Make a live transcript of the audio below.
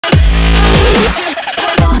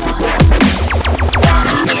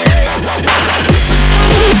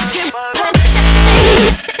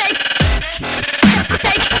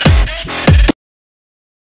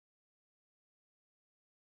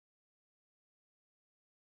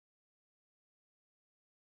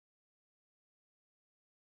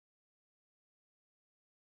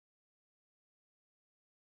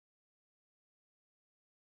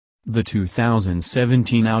The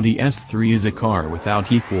 2017 Audi S3 is a car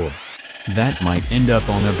without equal. That might end up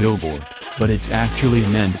on a billboard, but it's actually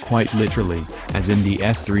meant quite literally, as in the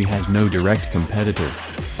S3 has no direct competitor.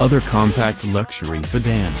 Other compact luxury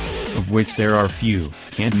sedans, of which there are few,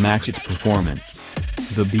 can't match its performance.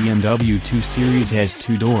 The BMW 2 Series has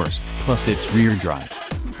 2 doors, plus its rear drive.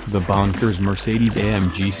 The bonkers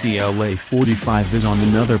Mercedes-AMG CLA45 is on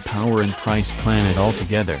another power and price planet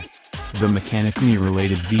altogether. The mechanically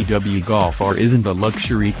related VW Golf R isn't a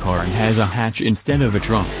luxury car and has a hatch instead of a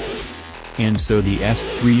trunk. And so the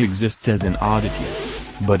S3 exists as an oddity.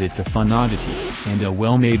 But it's a fun oddity, and a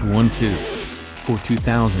well-made one too. For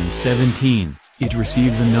 2017, it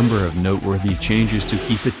receives a number of noteworthy changes to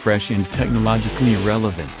keep it fresh and technologically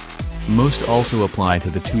relevant. Most also apply to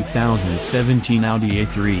the 2017 Audi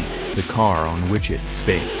A3, the car on which it's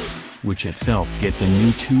based, which itself gets a new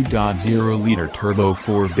 2.0-liter turbo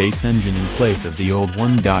 4-base engine in place of the old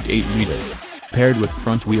 1.8-liter. Paired with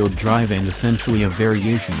front-wheel drive and essentially a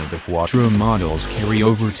variation of the Quattro model's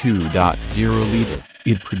carryover 2.0-liter,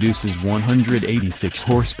 it produces 186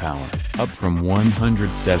 horsepower, up from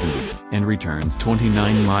 170, and returns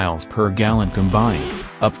 29 miles per gallon combined,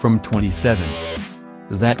 up from 27.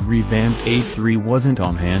 That revamped A3 wasn't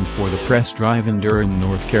on hand for the press drive in Durham,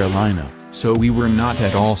 North Carolina, so we were not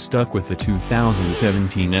at all stuck with the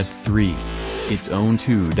 2017 S3. Its own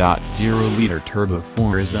 2.0-liter turbo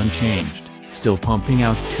 4 is unchanged, still pumping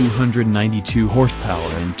out 292 horsepower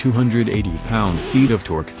and 280 pound-feet of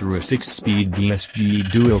torque through a 6-speed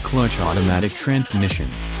DSG dual-clutch automatic transmission.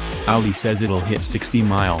 Audi says it'll hit 60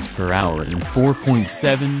 miles per hour in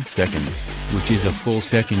 4.7 seconds, which is a full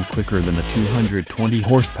second quicker than the 220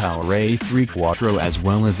 horsepower A3 Quattro as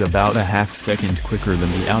well as about a half second quicker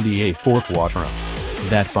than the Audi A4 Quattro.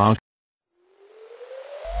 That bonkers